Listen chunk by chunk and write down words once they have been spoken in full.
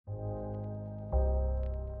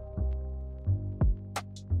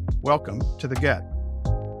Welcome to The Get,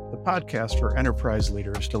 the podcast for enterprise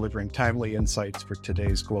leaders delivering timely insights for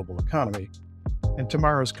today's global economy and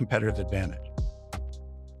tomorrow's competitive advantage.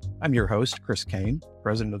 I'm your host, Chris Caine,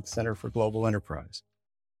 president of the Center for Global Enterprise.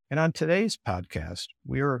 And on today's podcast,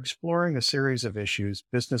 we are exploring a series of issues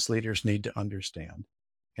business leaders need to understand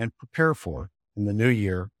and prepare for in the new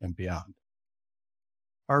year and beyond.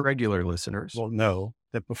 Our regular listeners will know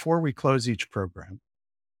that before we close each program,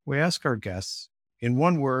 we ask our guests, in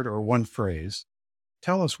one word or one phrase,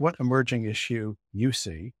 tell us what emerging issue you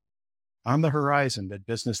see on the horizon that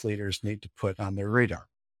business leaders need to put on their radar.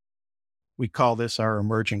 We call this our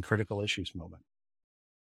Emerging Critical Issues moment.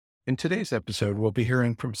 In today's episode, we'll be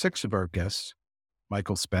hearing from 6 of our guests: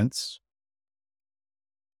 Michael Spence,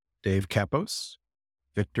 Dave Kappos,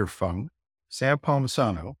 Victor Fung, Sam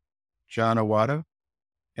Palmisano, Jon Iwata,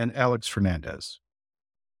 and Alex Fernandez.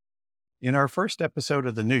 In our first episode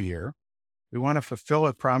of the new year, we want to fulfill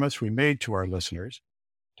a promise we made to our listeners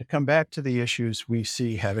to come back to the issues we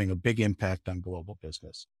see having a big impact on global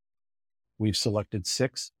business. We've selected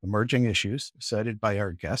 6 emerging issues cited by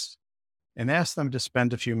our guests and asked them to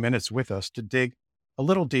spend a few minutes with us to dig a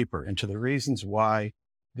little deeper into the reasons why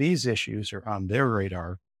these issues are on their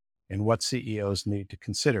radar and what CEOs need to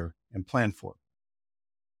consider and plan for.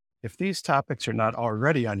 If these topics are not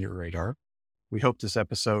already on your radar, we hope this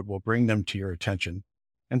episode will bring them to your attention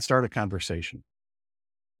and start a conversation.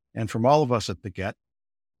 And from all of us at The Get,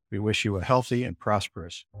 we wish you a healthy and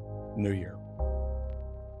prosperous new year.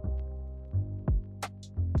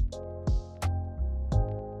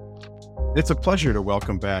 It's a pleasure to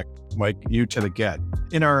welcome back, Mike, you to The Get.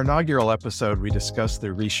 In our inaugural episode, we discussed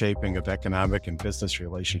the reshaping of economic and business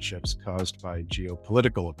relationships caused by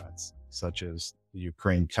geopolitical events, such as the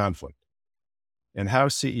Ukraine conflict, and how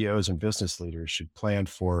CEOs and business leaders should plan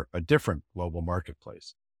for a different global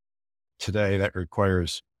marketplace. Today, that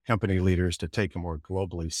requires company leaders to take a more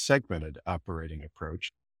globally segmented operating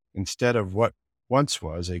approach instead of what once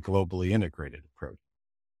was a globally integrated approach.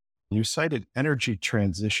 You cited energy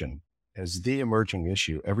transition as the emerging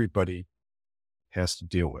issue everybody has to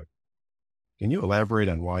deal with. Can you elaborate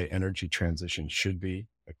on why energy transition should be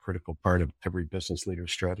a critical part of every business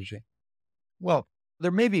leader's strategy? Well, there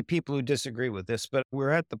may be people who disagree with this, but we're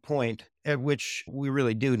at the point at which we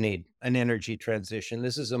really do need an energy transition.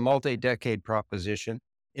 This is a multi-decade proposition.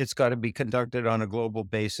 It's got to be conducted on a global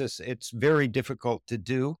basis. It's very difficult to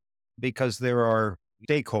do because there are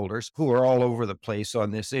stakeholders who are all over the place on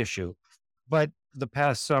this issue. But the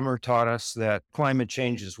past summer taught us that climate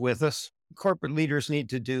change is with us. Corporate leaders need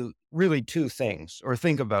to do really 2 things, or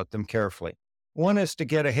think about them carefully. One is to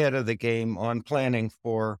get ahead of the game on planning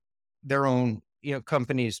for their own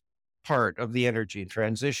company's part of the energy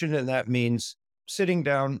transition. And that means sitting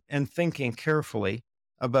down and thinking carefully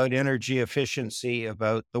about energy efficiency,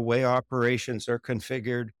 about the way operations are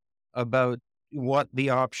configured, about what the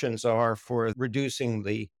options are for reducing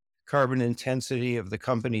the carbon intensity of the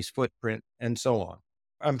company's footprint, and so on.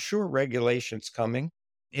 I'm sure regulation's coming.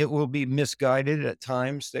 It will be misguided at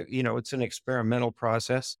times. That it's an experimental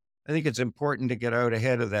process. I think it's important to get out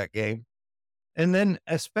ahead of that game. And then,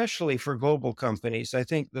 especially for global companies, I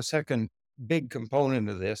think the second big component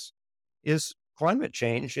of this is climate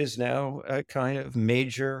change is now a kind of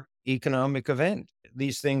major economic event.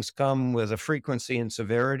 These things come with a frequency and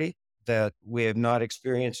severity that we have not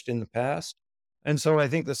experienced in the past. And so I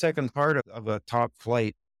think the second part of a top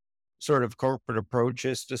flight sort of corporate approach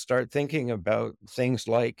is to start thinking about things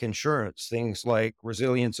like insurance, things like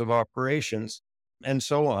resilience of operations, and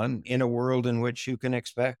so on, in a world in which you can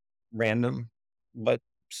expect random but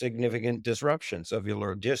significant disruptions of your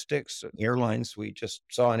logistics. Airlines, we just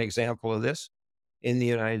saw an example of this in the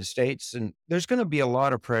United States. And there's going to be a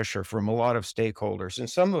lot of pressure from a lot of stakeholders, and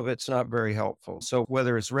some of it's not very helpful. So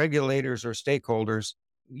whether it's regulators or stakeholders,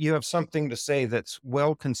 you have something to say that's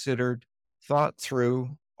well considered, thought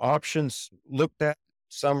through, options looked at,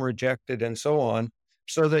 some rejected, and so on,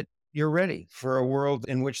 so that you're ready for a world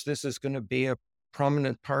in which this is going to be a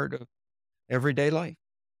prominent part of everyday life.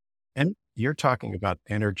 And you're talking about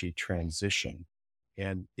energy transition.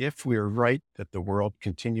 And if we're right that the world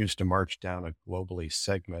continues to march down a globally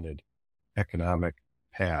segmented economic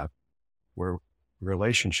path where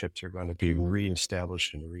relationships are going to be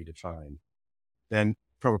reestablished and redefined, then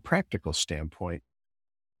from a practical standpoint,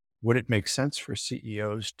 would it make sense for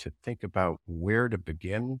CEOs to think about where to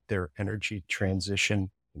begin their energy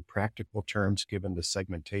transition in practical terms, given the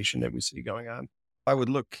segmentation that we see going on? I would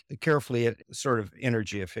look carefully at sort of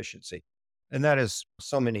energy efficiency. And that is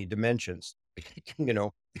so many dimensions.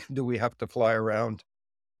 Do we have to fly around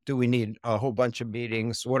Do we need a whole bunch of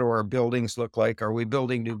meetings? What do our buildings look like? Are we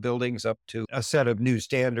building new buildings up to a set of new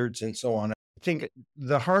standards and so on? I think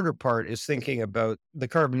the harder part is thinking about the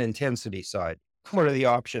carbon intensity side. What are the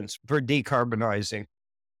options for decarbonizing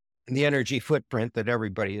the energy footprint that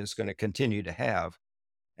everybody is going to continue to have?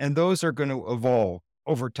 And those are going to evolve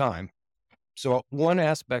over time. So one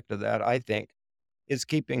aspect of that, I think, is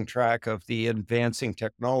keeping track of the advancing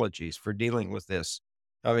technologies for dealing with this.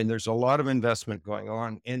 I mean, there's a lot of investment going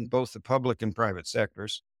on in both the public and private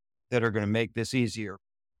sectors that are going to make this easier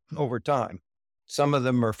over time. Some of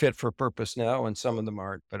them are fit for purpose now and some of them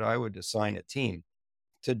aren't, but I would assign a team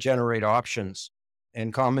to generate options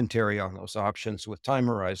and commentary on those options with time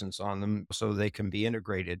horizons on them so they can be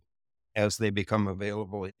integrated as they become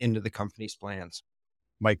available into the company's plans.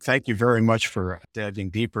 Mike, thank you very much for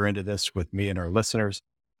diving deeper into this with me and our listeners.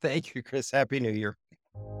 Thank you, Chris. Happy New Year.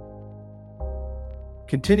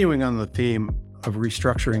 Continuing on the theme of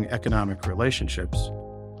restructuring economic relationships,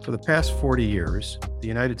 for the past 40 years, the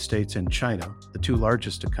United States and China, the two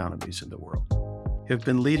largest economies in the world, have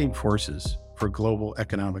been leading forces for global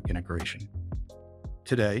economic integration.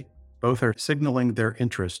 Today, both are signaling their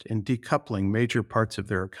interest in decoupling major parts of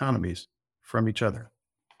their economies from each other.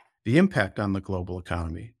 The impact on the global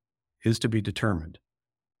economy is to be determined,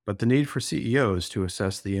 but the need for CEOs to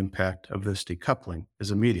assess the impact of this decoupling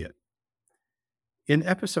is immediate. In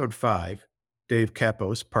episode 5, Dave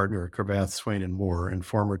Kappos, partner at Cravath, Swaine Moore, and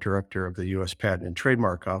former director of the U.S. Patent and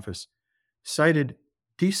Trademark Office, cited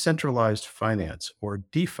decentralized finance, or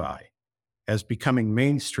DeFi, as becoming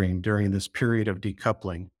mainstream during this period of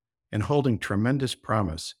decoupling and holding tremendous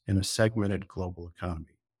promise in a segmented global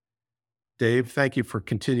economy. Dave, thank you for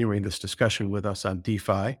continuing this discussion with us on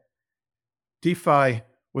DeFi. DeFi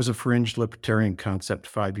was a fringe libertarian concept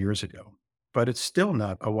 5 years ago, but it's still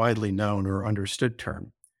not a widely known or understood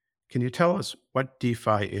term. Can you tell us what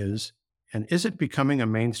DeFi is, and is it becoming a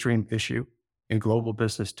mainstream issue in global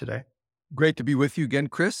business today? Great to be with you again,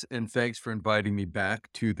 Chris, and thanks for inviting me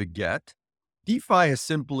back to the Get. DeFi is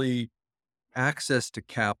simply access to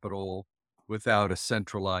capital without a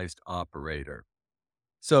centralized operator.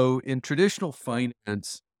 So in traditional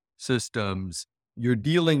finance systems, you're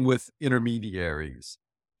dealing with intermediaries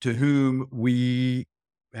to whom we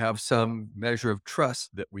have some measure of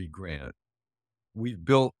trust that we grant. We've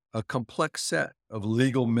built a complex set of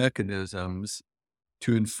legal mechanisms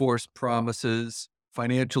to enforce promises,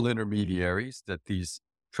 financial intermediaries that these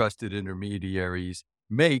trusted intermediaries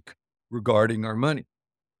make regarding our money.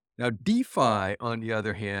 Now, DeFi, on the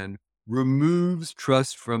other hand, removes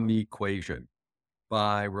trust from the equation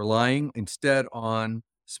by relying instead on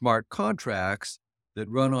smart contracts that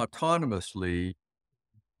run autonomously,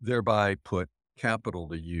 thereby put capital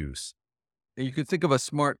to use. And you can think of a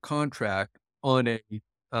smart contract on a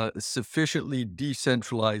sufficiently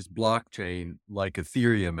decentralized blockchain like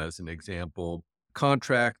Ethereum as an example,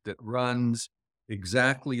 contract that runs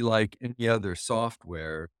exactly like any other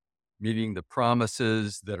software, meaning the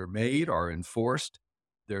promises that are made are enforced.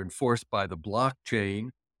 They're enforced by the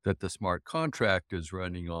blockchain that the smart contract is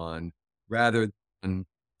running on rather than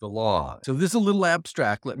the law. So this is a little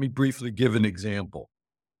abstract. Let me briefly give an example.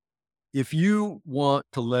 If you want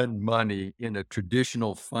to lend money in a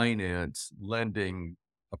traditional finance lending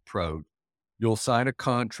approach, you'll sign a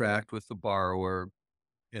contract with the borrower,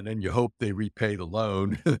 and then you hope they repay the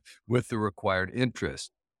loan with the required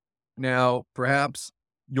interest. Now, perhaps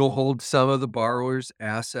you'll hold some of the borrower's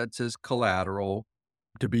assets as collateral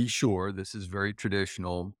to be sure. This is very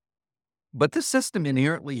traditional. But the system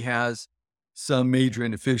inherently has some major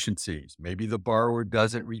inefficiencies. Maybe the borrower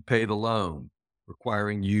doesn't repay the loan,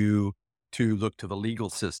 requiring you to look to the legal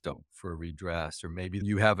system for redress, or maybe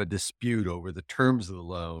you have a dispute over the terms of the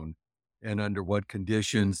loan and under what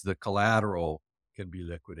conditions the collateral can be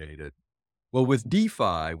liquidated. Well, with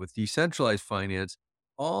DeFi, with decentralized finance,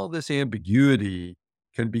 all this ambiguity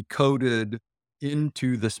can be coded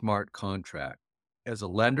into the smart contract. As a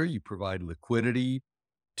lender, you provide liquidity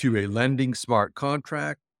to a lending smart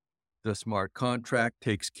contract. The smart contract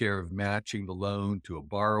takes care of matching the loan to a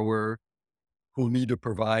borrower who'll need to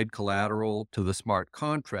provide collateral to the smart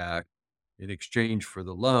contract in exchange for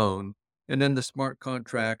the loan. And then the smart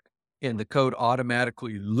contract and the code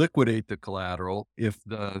automatically liquidate the collateral if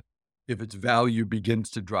its value begins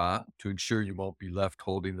to drop to ensure you won't be left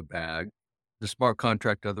holding the bag. The smart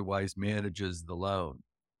contract otherwise manages the loan.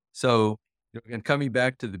 So, and coming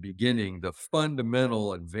back to the beginning, the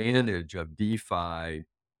fundamental advantage of DeFi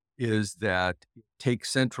is that it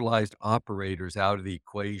takes centralized operators out of the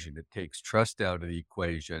equation. It takes trust out of the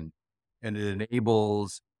equation, and it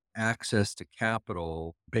enables access to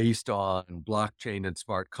capital based on blockchain and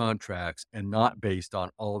smart contracts and not based on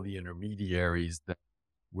all the intermediaries that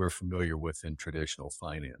we're familiar with in traditional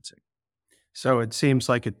financing. So it seems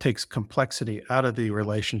like it takes complexity out of the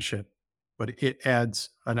relationship, but it adds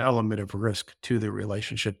an element of risk to the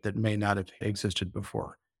relationship that may not have existed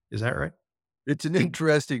before. Is that right? It's an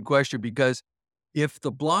interesting question because if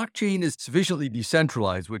the blockchain is sufficiently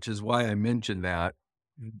decentralized, which is why I mentioned that,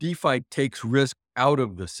 DeFi takes risk out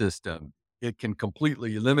of the system. It can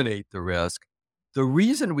completely eliminate the risk. The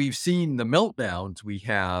reason we've seen the meltdowns we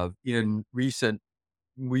have in recent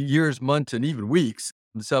years, months, and even weeks,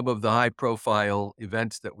 some of the high profile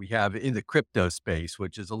events that we have in the crypto space,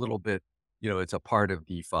 which is a little bit, it's a part of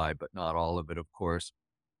DeFi, but not all of it, of course,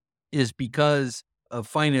 is because of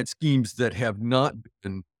finance schemes that have not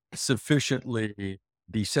been sufficiently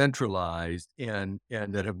decentralized and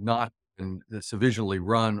that have not been sufficiently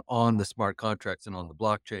run on the smart contracts and on the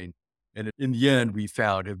blockchain. And in the end, we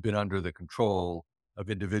found have been under the control of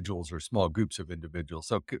individuals or small groups of individuals.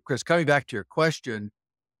 So, Chris, coming back to your question,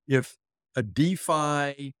 if a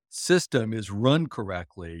DeFi system is run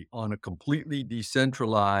correctly on a completely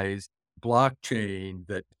decentralized blockchain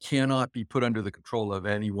that cannot be put under the control of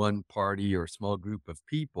any one party or small group of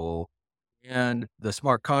people, and the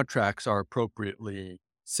smart contracts are appropriately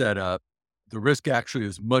set up, the risk actually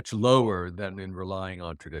is much lower than in relying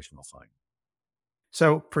on traditional finance.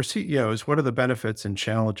 So for CEOs, what are the benefits and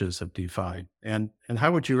challenges of DeFi? And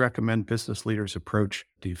how would you recommend business leaders approach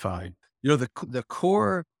DeFi? The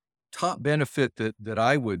core top benefit that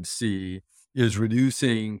I would see is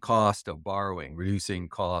reducing cost of borrowing, reducing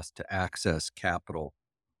cost to access capital.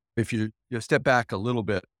 If you step back a little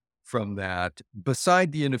bit from that,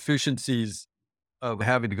 beside the inefficiencies of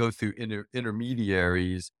having to go through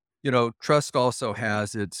intermediaries, trust also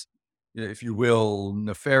has its, if you will,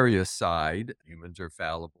 nefarious side. Humans are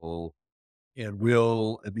fallible and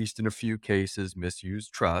will, at least in a few cases, misuse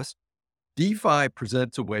trust. DeFi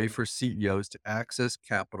presents a way for CEOs to access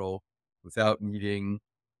capital without needing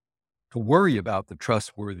to worry about the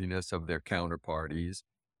trustworthiness of their counterparties.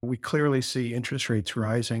 We clearly see interest rates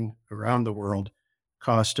rising around the world.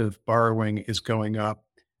 Cost of borrowing is going up.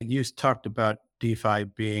 And you talked about DeFi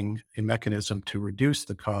being a mechanism to reduce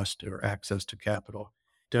the cost or access to capital.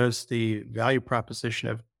 Does the value proposition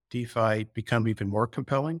of DeFi become even more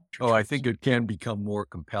compelling? Oh, I think it can become more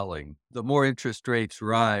compelling. The more interest rates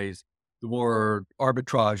rise, the more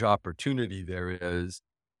arbitrage opportunity there is,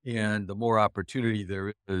 and the more opportunity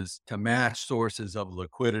there is to match sources of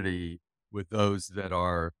liquidity with those that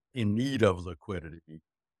are in need of liquidity.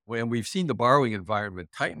 When we've seen the borrowing environment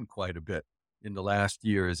tighten quite a bit in the last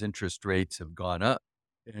year as interest rates have gone up,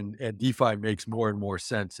 and DeFi makes more and more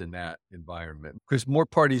sense in that environment because more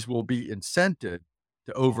parties will be incented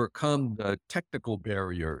to overcome the technical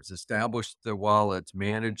barriers, establish their wallets,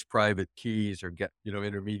 manage private keys, or get,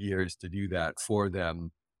 intermediaries to do that for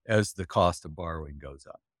them as the cost of borrowing goes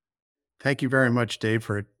up. Thank you very much, Dave,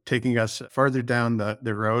 for taking us further down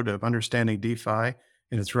the road of understanding DeFi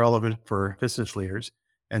and its relevance for business leaders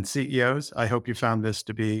and CEOs. I hope you found this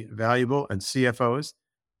to be valuable, and CFOs,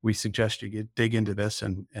 we suggest you dig into this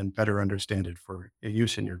and better understand it for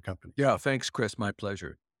use in your company. Yeah, thanks, Chris. My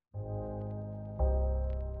pleasure.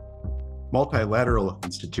 Multilateral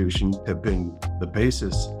institutions have been the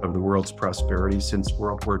basis of the world's prosperity since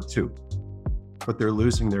World War II, but they're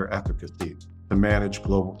losing their efficacy to manage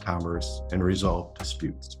global commerce and resolve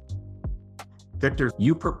disputes. Victor,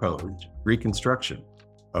 you proposed reconstruction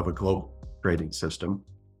of a global trading system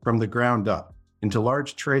from the ground up into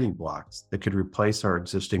large trading blocks that could replace our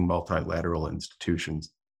existing multilateral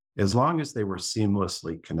institutions as long as they were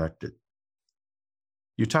seamlessly connected.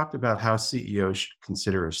 You talked about how CEOs should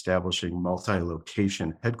consider establishing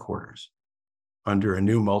multi-location headquarters under a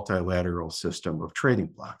new multilateral system of trading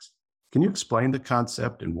blocks. Can you explain the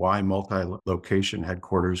concept and why multi-location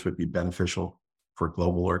headquarters would be beneficial for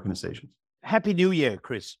global organizations? Happy New Year,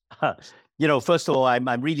 Chris. First of all,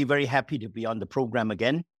 I'm really very happy to be on the program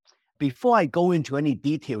again. Before I go into any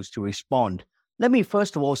details to respond, let me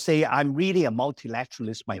first of all say I'm really a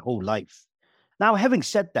multilateralist my whole life. Now, having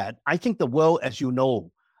said that, I think the world, as you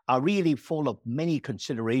know, are really full of many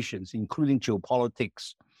considerations, including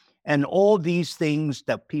geopolitics and all these things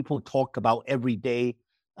that people talk about every day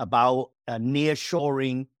about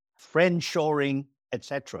nearshoring, friendshoring,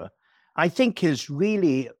 etc. I think has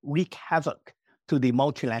really wreaked havoc to the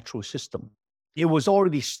multilateral system. It was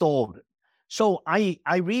already stalled. So I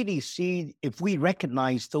really see if we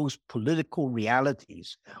recognize those political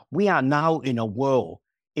realities, we are now in a world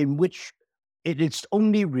in which it is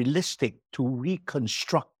only realistic to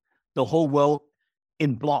reconstruct the whole world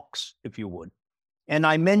in blocks, if you would. And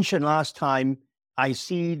I mentioned last time, I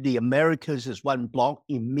see the Americas as one block,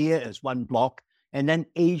 EMEA as one block, and then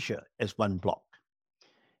Asia as one block.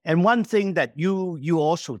 And one thing that you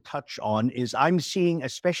also touch on is I'm seeing,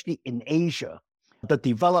 especially in Asia, the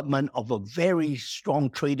development of a very strong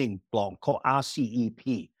trading bloc called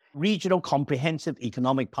RCEP, Regional Comprehensive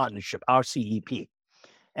Economic Partnership, RCEP.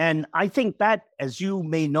 And I think that, as you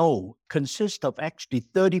may know, consists of actually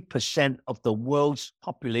 30% of the world's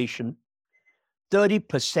population,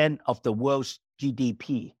 30% of the world's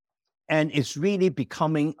GDP, and it's really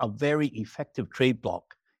becoming a very effective trade bloc.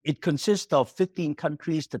 It consists of 15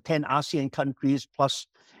 countries, the 10 ASEAN countries, plus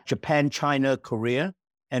Japan, China, Korea,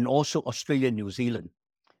 and also Australia, New Zealand.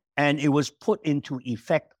 And it was put into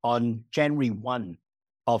effect on January 1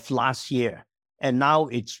 of last year. And now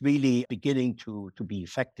it's really beginning to be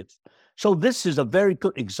effective. So this is a very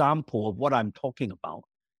good example of what I'm talking about.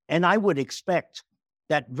 And I would expect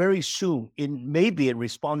that very soon, maybe in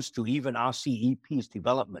response to even RCEP's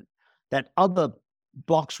development, that other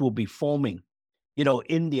blocks will be forming,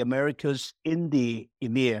 in the Americas, in the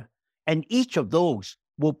EMEA, and each of those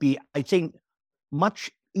will be, I think,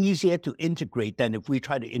 much easier to integrate than if we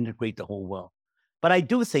try to integrate the whole world. But I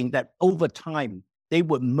do think that over time, they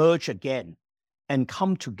would merge again and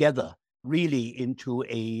come together really into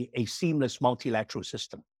a seamless multilateral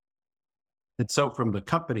system. And so from the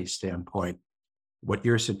company standpoint, what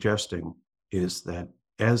you're suggesting is that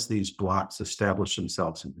as these blocks establish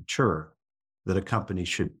themselves and mature, that a company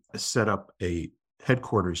should set up a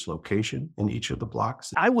headquarters location in each of the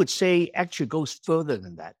blocks? I would say actually goes further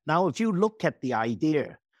than that. Now, if you look at the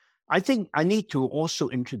idea, I think I need to also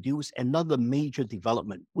introduce another major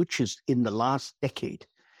development, which is in the last decade.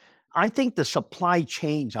 I think the supply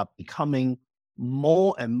chains are becoming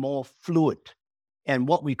more and more fluid and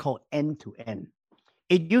what we call end-to-end.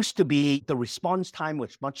 It used to be the response time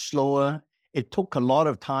was much slower. It took a lot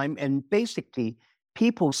of time. And basically,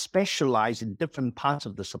 people specialize in different parts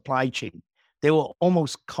of the supply chain. They were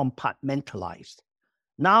almost compartmentalized.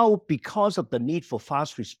 Now, because of the need for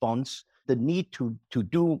fast response, the need to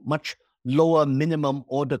do much lower minimum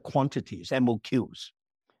order quantities, MOQs,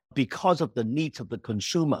 because of the needs of the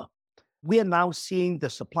consumer, we are now seeing the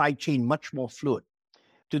supply chain much more fluid.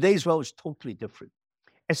 Today's world is totally different,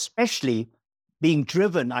 especially being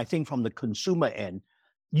driven, I think, from the consumer end.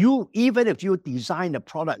 Even if you design a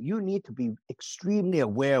product, you need to be extremely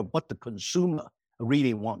aware of what the consumer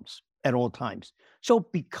really wants at all times. So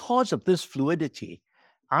because of this fluidity,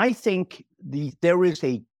 I think there is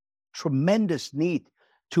a tremendous need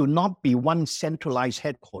to not be one centralized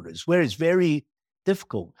headquarters, where it's very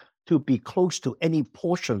difficult to be close to any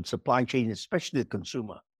portion of supply chain, especially the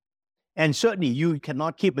consumer. And certainly you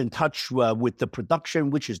cannot keep in touch with the production,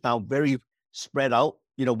 which is now very spread out.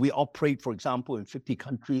 We operate, for example, in 50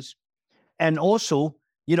 countries. And also,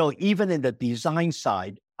 even in the design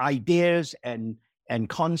side, ideas and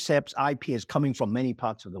concepts, IP is coming from many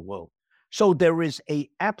parts of the world. So there is an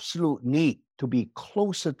absolute need to be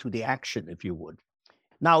closer to the action, if you would.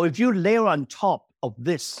 Now, if you layer on top of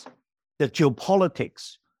this, the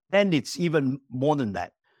geopolitics, then it's even more than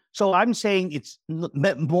that. So I'm saying it's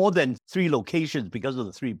more than 3 locations because of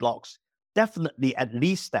the 3 blocks. Definitely at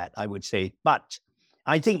least that, I would say. But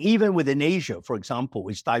I think even within Asia, for example,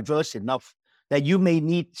 it's diverse enough that you may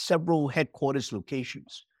need several headquarters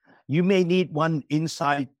locations. You may need one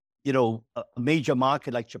inside, a major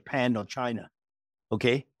market like Japan or China,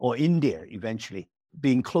 okay, or India eventually,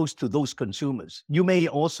 being close to those consumers. You may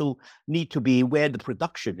also need to be where the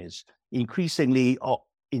production is, increasingly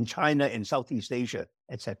in China and Southeast Asia,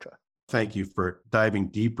 etc. Thank you for diving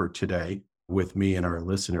deeper today with me and our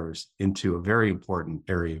listeners into a very important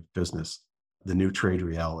area of business, the new trade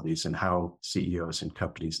realities and how CEOs and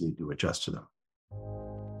companies need to adjust to them.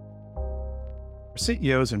 For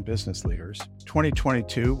CEOs and business leaders,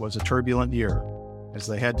 2022 was a turbulent year as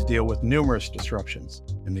they had to deal with numerous disruptions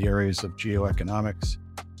in the areas of geoeconomics,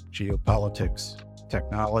 geopolitics,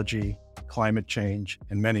 technology, climate change,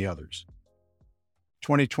 and many others.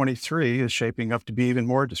 2023 is shaping up to be even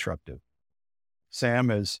more disruptive.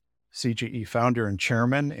 Sam, as CGE founder and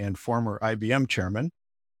chairman and former IBM chairman,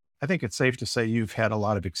 I think it's safe to say you've had a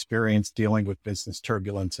lot of experience dealing with business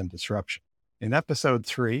turbulence and disruption. In episode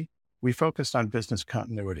 3, we focused on business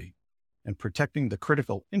continuity and protecting the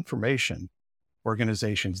critical information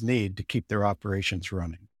organizations need to keep their operations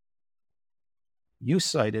running. You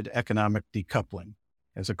cited economic decoupling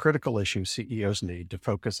as a critical issue CEOs need to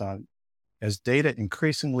focus on as data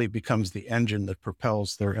increasingly becomes the engine that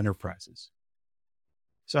propels their enterprises.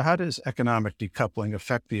 So how does economic decoupling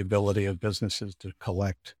affect the ability of businesses to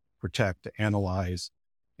collect, protect, analyze,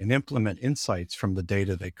 and implement insights from the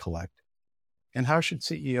data they collect? And how should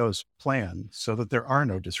CEOs plan so that there are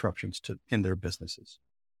no disruptions in their businesses?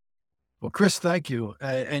 Well, Chris, thank you.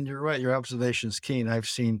 And you're right. Your observation is keen. I've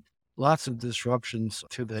seen lots of disruptions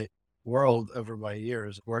to the world over my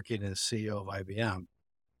years working as CEO of IBM,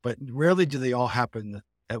 but rarely do they all happen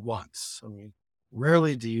at once. I mean,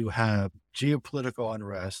 rarely do you have geopolitical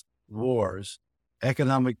unrest, wars,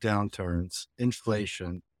 economic downturns,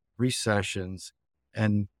 inflation, recessions,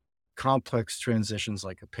 and complex transitions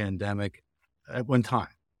like a pandemic at one time.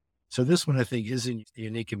 So this one, I think, isn't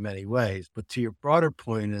unique in many ways. But to your broader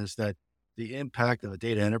point is that the impact of a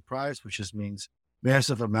data enterprise, which just means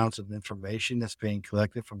massive amounts of information that's being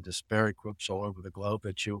collected from disparate groups all over the globe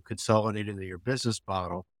that you consolidate into your business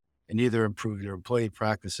model and either improve your employee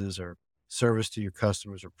practices or service to your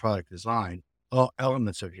customers or product design, all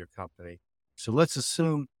elements of your company. So let's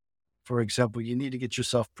assume, for example, you need to get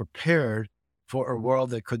yourself prepared for a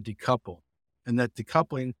world that could decouple, and that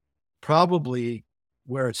decoupling probably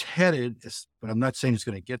where it's headed is, but I'm not saying it's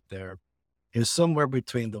going to get there, is somewhere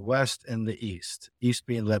between the West and the East. East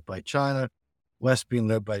being led by China, West being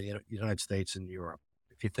led by the United States and Europe,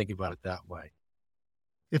 if you think about it that way.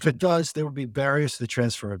 If it does, there will be barriers to the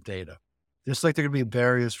transfer of data, just like there could be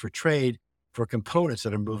barriers for trade for components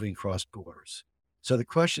that are moving across borders. So the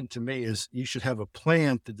question to me is, you should have a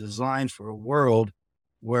plan to design for a world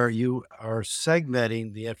where you are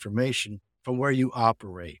segmenting the information from where you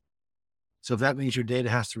operate. So if that means your data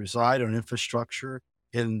has to reside on infrastructure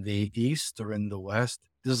in the East or in the West,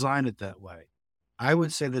 design it that way. I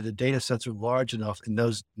would say that the data sets are large enough in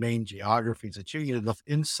those main geographies that you get enough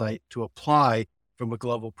insight to apply from a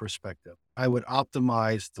global perspective. I would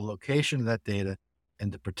optimize the location of that data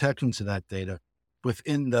and the protections of that data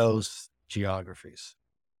within those geographies.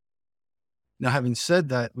 Now, having said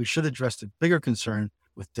that, we should address the bigger concern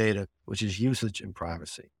with data, which is usage and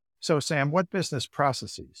privacy. So, Sam, what business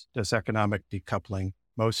processes does economic decoupling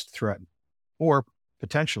most threaten or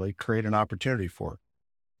potentially create an opportunity for,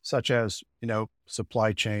 such as,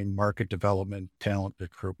 supply chain, market development, talent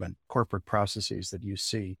recruitment, corporate processes that you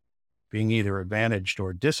see being either advantaged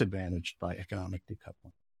or disadvantaged by economic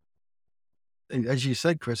decoupling? As you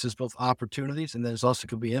said, Chris, there's both opportunities and there's also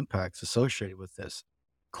could be impacts associated with this.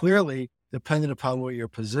 Clearly, depending upon where you're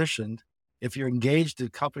positioned, if you're engaged in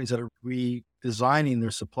companies that are redesigning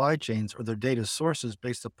their supply chains or their data sources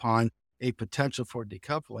based upon a potential for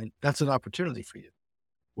decoupling, that's an opportunity for you.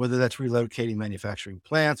 Whether that's relocating manufacturing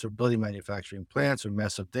plants or building manufacturing plants or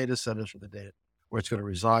massive data centers for the data where it's going to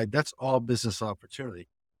reside, that's all business opportunity.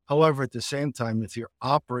 However, at the same time, if you're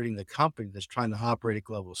operating the company that's trying to operate at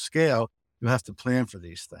global scale, you have to plan for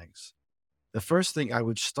these things. The first thing I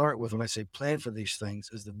would start with when I say plan for these things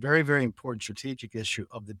is the very, very important strategic issue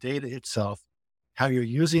of the data itself, how you're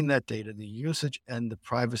using that data, the usage and the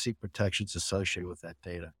privacy protections associated with that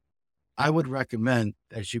data. I would recommend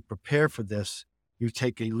as you prepare for this, you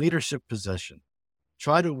take a leadership position.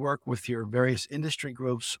 Try to work with your various industry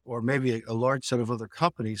groups or maybe a large set of other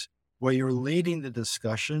companies where you're leading the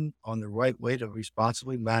discussion on the right way to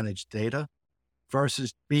responsibly manage data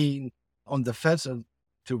versus being on the defensive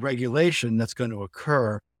to regulation that's going to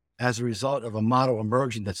occur as a result of a model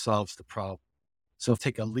emerging that solves the problem. So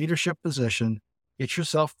take a leadership position, get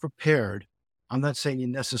yourself prepared. I'm not saying you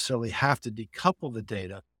necessarily have to decouple the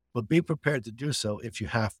data, but be prepared to do so if you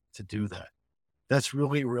have to do that. That's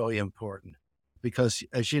really, really important because,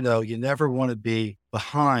 as you know, you never want to be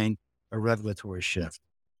behind a regulatory shift.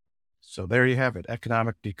 So there you have it,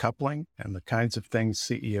 economic decoupling and the kinds of things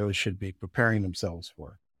CEOs should be preparing themselves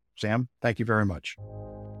for. Sam, thank you very much.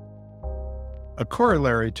 A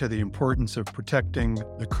corollary to the importance of protecting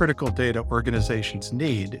the critical data organizations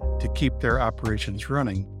need to keep their operations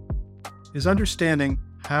running is understanding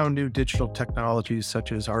how new digital technologies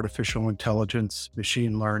such as artificial intelligence,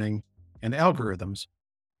 machine learning, and algorithms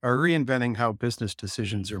are reinventing how business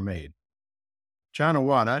decisions are made. Jon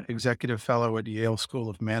Iwata, Executive Fellow at Yale School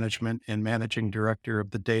of Management and Managing Director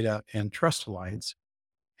of the Data and Trust Alliance,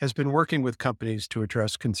 has been working with companies to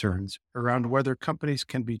address concerns around whether companies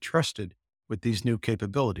can be trusted with these new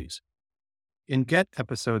capabilities. In Get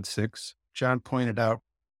Episode 6, Jon pointed out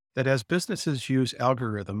that as businesses use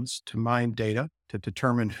algorithms to mine data to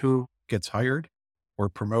determine who gets hired or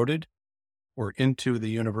promoted or into the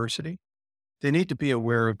university, they need to be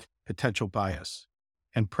aware of potential bias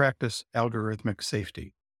and practice algorithmic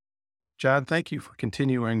safety. Jon, thank you for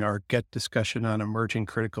continuing our Get discussion on emerging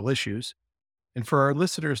critical issues. And for our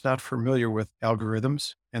listeners not familiar with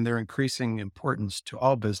algorithms and their increasing importance to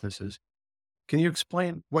all businesses, can you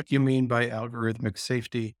explain what you mean by algorithmic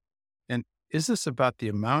safety? And is this about the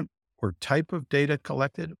amount or type of data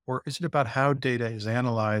collected, or is it about how data is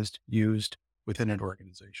analyzed, used within an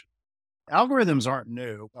organization? algorithms aren't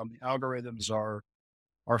new. Algorithms are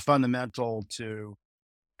fundamental to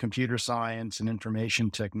computer science and information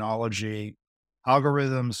technology.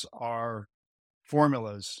 Algorithms are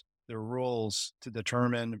formulas, they're rules to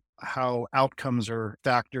determine how outcomes are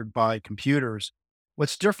factored by computers.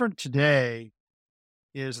 What's different today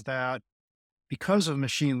is that because of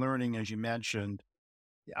machine learning, as you mentioned,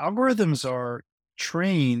 the algorithms are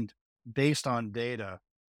trained based on data.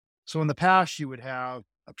 So in the past, you would have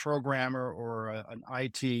a programmer or an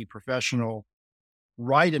IT professional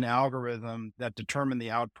write an algorithm that determined the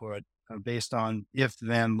output based on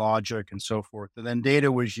if-then logic and so forth. And then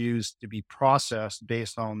data was used to be processed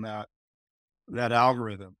based on that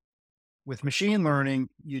algorithm. With machine learning,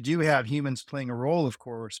 you do have humans playing a role, of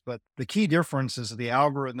course, but the key difference is the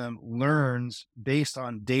algorithm learns based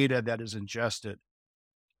on data that is ingested.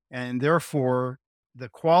 And therefore, the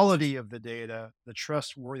quality of the data, the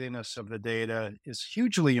trustworthiness of the data is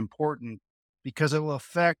hugely important because it will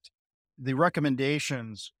affect the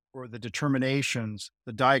recommendations or the determinations,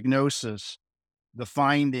 the diagnosis, the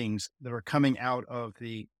findings that are coming out of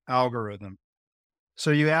the algorithm.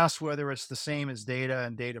 So you asked whether it's the same as data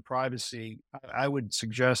and data privacy. I would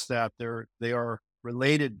suggest that they are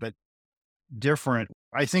related but different.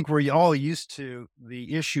 I think we're all used to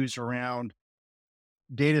the issues around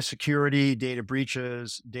data security, data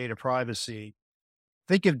breaches, data privacy.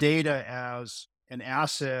 Think of data as an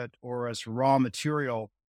asset or as raw material,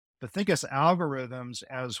 but think as algorithms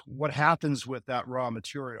as what happens with that raw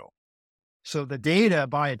material. So the data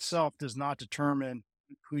by itself does not determine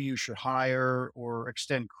who you should hire or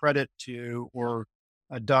extend credit to or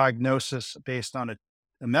a diagnosis based on a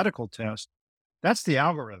medical test. That's the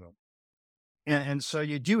algorithm. And so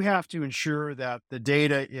you do have to ensure that the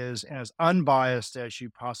data is as unbiased as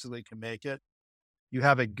you possibly can make it. You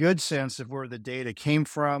have a good sense of where the data came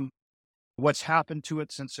from, what's happened to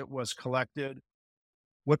it since it was collected,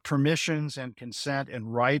 what permissions and consent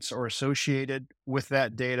and rights are associated with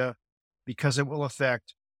that data, because it will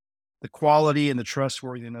affect the quality and the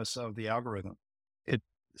trustworthiness of the algorithm. It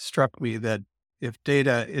struck me that if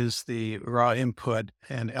data is the raw input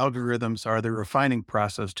and algorithms are the refining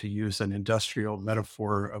process, to use an industrial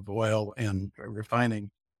metaphor of oil and refining,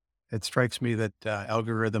 it strikes me that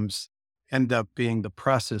algorithms end up being the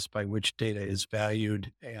process by which data is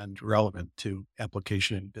valued and relevant to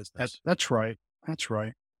application in business. That's right. That's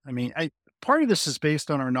right. I mean, part of this is based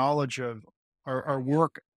on our knowledge of our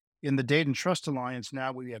work in the Data and Trust Alliance.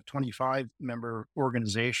 Now we have 25 member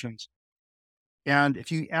organizations. And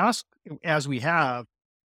if you ask, as we have,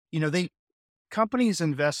 companies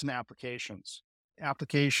invest in applications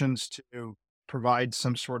to provide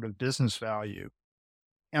some sort of business value.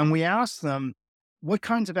 And we ask them, what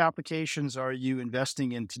kinds of applications are you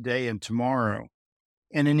investing in today and tomorrow?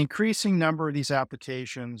 And an increasing number of these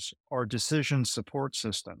applications are decision support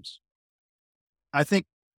systems. I think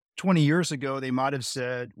 20 years ago, they might have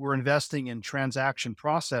said, we're investing in transaction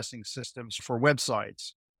processing systems for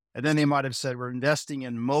websites. And then they might have said, we're investing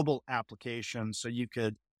in mobile applications so you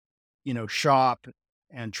could, shop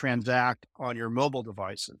and transact on your mobile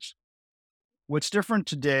devices. What's different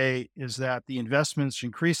today is that the investments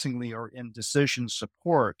increasingly are in decision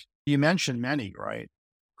support. You mentioned many, right?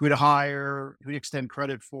 Who to hire, who to extend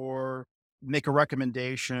credit for, make a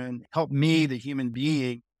recommendation, help me, the human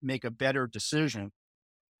being, make a better decision.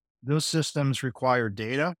 Those systems require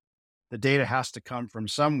data. The data has to come from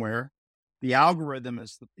somewhere. The algorithm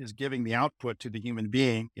is giving the output to the human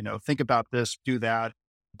being. Think about this, do that,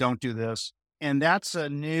 don't do this. And that's a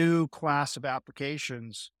new class of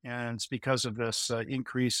applications. And it's because of this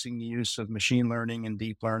increasing use of machine learning and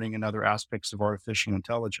deep learning and other aspects of artificial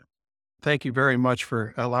intelligence. Thank you very much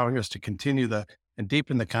for allowing us to continue and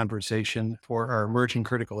deepen the conversation for our emerging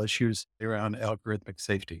critical issues around algorithmic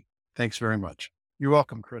safety. Thanks very much. You're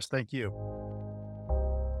welcome, Chris. Thank you.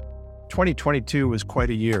 2022 was quite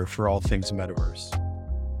a year for all things metaverse,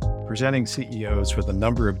 presenting CEOs with a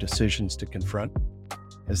number of decisions to confront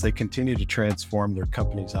as they continue to transform their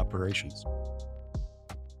company's operations.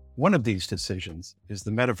 One of these decisions is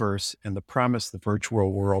the metaverse and the promise the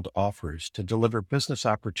virtual world offers to deliver business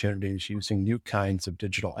opportunities using new kinds of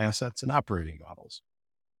digital assets and operating models.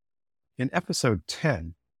 In episode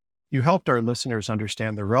 10, you helped our listeners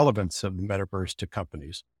understand the relevance of the metaverse to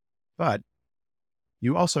companies, but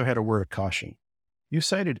you also had a word of caution. You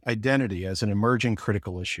cited identity as an emerging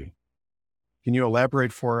critical issue. Can you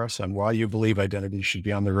elaborate for us on why you believe identity should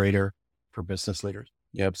be on the radar for business leaders?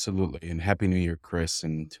 Yeah, absolutely. And Happy New Year, Chris,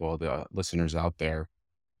 and to all the listeners out there.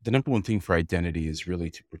 The number one thing for identity is really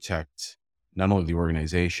to protect not only the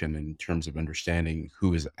organization in terms of understanding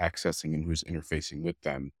who is accessing and who's interfacing with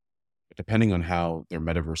them, But depending on how their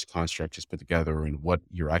metaverse construct is put together and what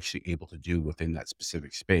you're actually able to do within that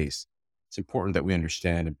specific space, it's important that we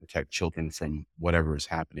understand and protect children from whatever is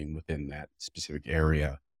happening within that specific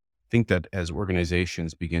area. I think that as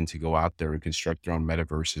organizations begin to go out there and construct their own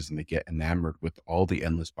metaverses and they get enamored with all the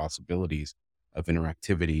endless possibilities of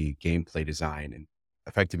interactivity, gameplay design, and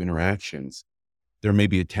effective interactions, there may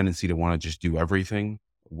be a tendency to want to just do everything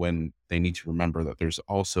when they need to remember that there's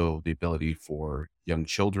also the ability for young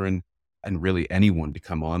children and really anyone to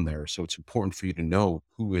come on there. So it's important for you to know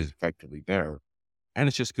who is effectively there. And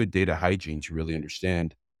it's just good data hygiene to really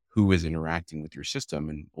understand who is interacting with your system.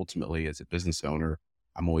 And ultimately, as a business owner,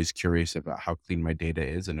 I'm always curious about how clean my data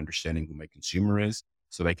is and understanding who my consumer is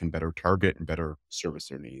so they can better target and better service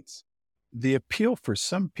their needs. The appeal for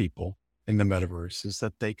some people in the metaverse is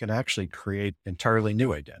that they can actually create entirely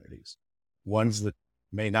new identities, ones that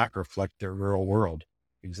may not reflect their real world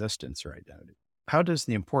existence or identity. How does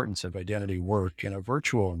the importance of identity work in a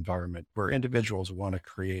virtual environment where individuals want to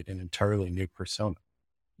create an entirely new persona?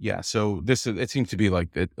 Yeah, so it seems to be like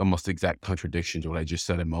almost exact contradiction to what I just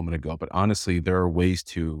said a moment ago. But honestly, there are ways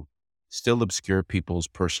to still obscure people's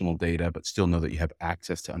personal data, but still know that you have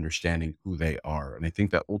access to understanding who they are. And I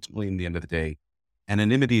think that ultimately, in the end of the day,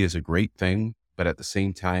 anonymity is a great thing, but at the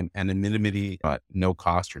same time, anonymity at no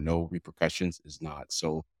cost or no repercussions is not.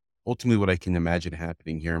 So ultimately, what I can imagine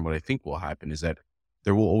happening here and what I think will happen is that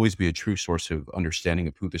there will always be a true source of understanding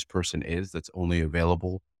of who this person is that's only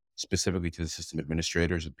available specifically to the system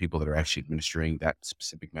administrators and people that are actually administering that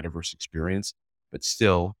specific metaverse experience. But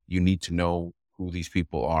still, you need to know who these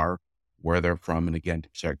people are, where they're from, and again, to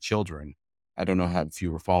protect children. I don't know if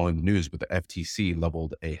you were following the news, but the FTC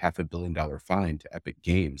leveled a $500 million fine to Epic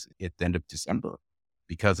Games at the end of December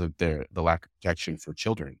because of the lack of protection for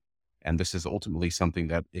children. And this is ultimately something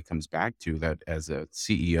that it comes back to, that as a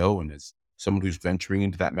CEO and as someone who's venturing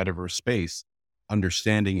into that metaverse space,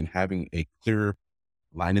 understanding and having a clear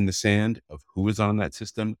line in the sand of who is on that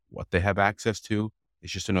system, what they have access to,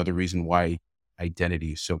 is just another reason why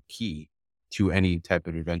identity is so key to any type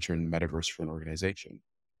of adventure in the metaverse for an organization.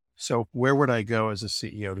 So where would I go as a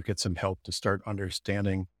CEO to get some help to start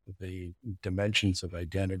understanding the dimensions of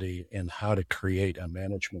identity and how to create a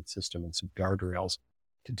management system and some guardrails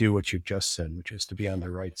to do what you just said, which is to be on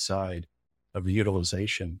the right side of the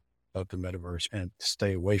utilization of the metaverse and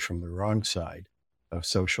stay away from the wrong side of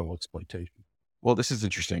social exploitation? Well, this is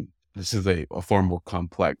interesting. This is a far more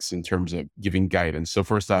complex in terms of giving guidance. So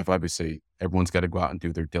first off, obviously, everyone's got to go out and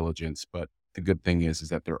do their diligence. But the good thing is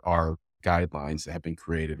that there are guidelines that have been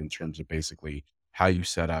created in terms of basically how you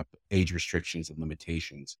set up age restrictions and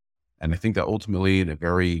limitations. And I think that ultimately, in a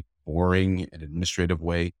very boring and administrative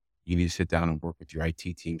way, you need to sit down and work with your IT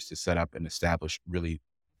teams to set up and establish, really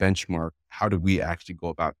benchmark, how do we actually go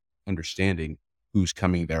about understanding who's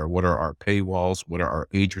coming there? What are our paywalls? What are our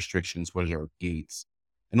age restrictions? What are our gates?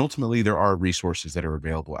 And ultimately, there are resources that are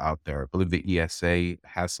available out there. I believe the ESA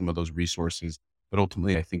has some of those resources, but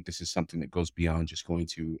ultimately, I think this is something that goes beyond just going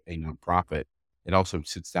to a nonprofit. It also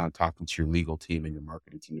sits down talking to your legal team and your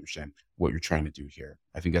marketing team to understand what you're trying to do here.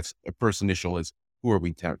 I think that's a first initial is, who are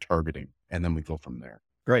we targeting? And then we go from there.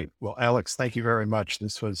 Great. Well, Alex, thank you very much.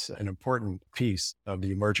 This was an important piece of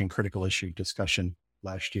the emerging critical issue discussion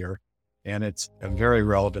last year. And it's a very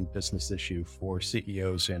relevant business issue for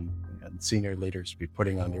CEOs and senior leaders to be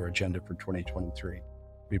putting on their agenda for 2023.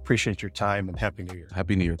 We appreciate your time and Happy New Year.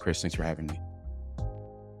 Happy New Year, Chris. Thanks for having me.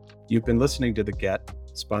 You've been listening to The Get,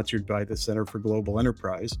 sponsored by the Center for Global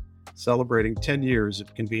Enterprise, celebrating 10 years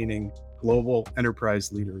of convening global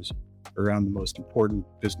enterprise leaders around the most important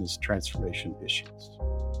business transformation issues.